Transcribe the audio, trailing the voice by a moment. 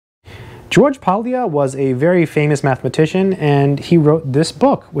George Polya was a very famous mathematician, and he wrote this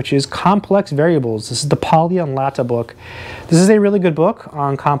book, which is Complex Variables. This is the Polya and Latta book. This is a really good book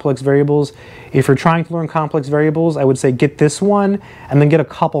on complex variables. If you're trying to learn complex variables, I would say get this one and then get a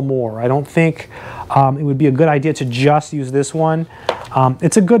couple more. I don't think it would be a good idea to just use this one.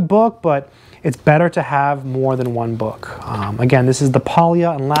 It's a good book, but it's better to have more than one book. Again, this is the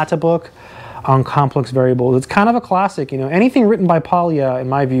Polya and Latta book on complex variables. It's kind of a classic. You know, anything written by Polya, in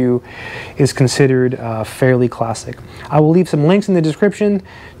my view, is considered fairly classic. I will leave some links in the description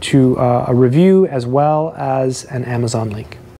to a review as well as an Amazon link.